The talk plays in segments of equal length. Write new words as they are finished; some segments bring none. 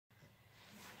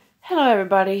Hello,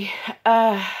 everybody.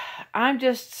 I'm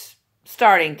just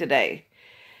starting today.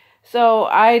 So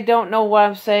I don't know what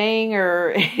I'm saying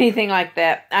or anything like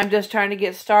that. I'm just trying to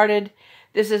get started.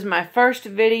 This is my first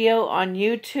video on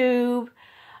YouTube.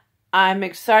 I'm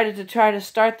excited to try to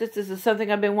start this. This is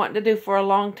something I've been wanting to do for a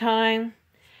long time.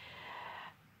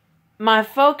 My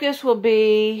focus will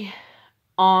be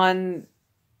on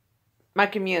my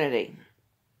community.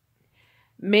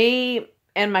 Me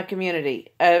and my community.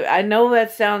 I know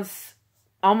that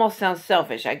almost sounds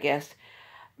selfish, I guess.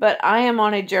 But I am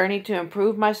on a journey to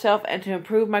improve myself and to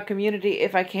improve my community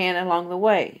if I can along the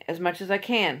way, as much as I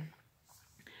can.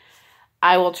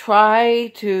 I will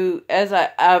try to,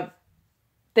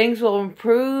 things will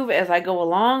improve as I go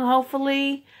along,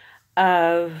 hopefully.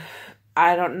 I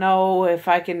don't know if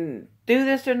I can do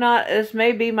this or not. This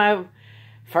may be my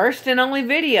first and only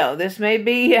video. This may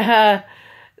be, I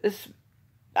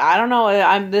don't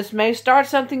know. This may start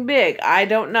something big. I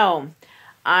don't know.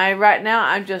 Right now,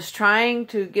 I'm just trying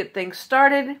to get things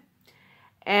started,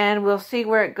 and we'll see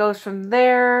where it goes from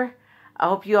there. I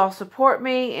hope you all support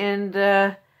me,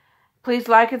 and please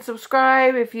like and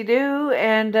subscribe if you do,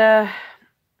 and well,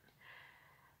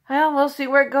 we'll see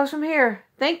where it goes from here.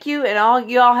 Thank you,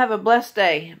 and you all have a blessed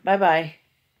day. Bye-bye.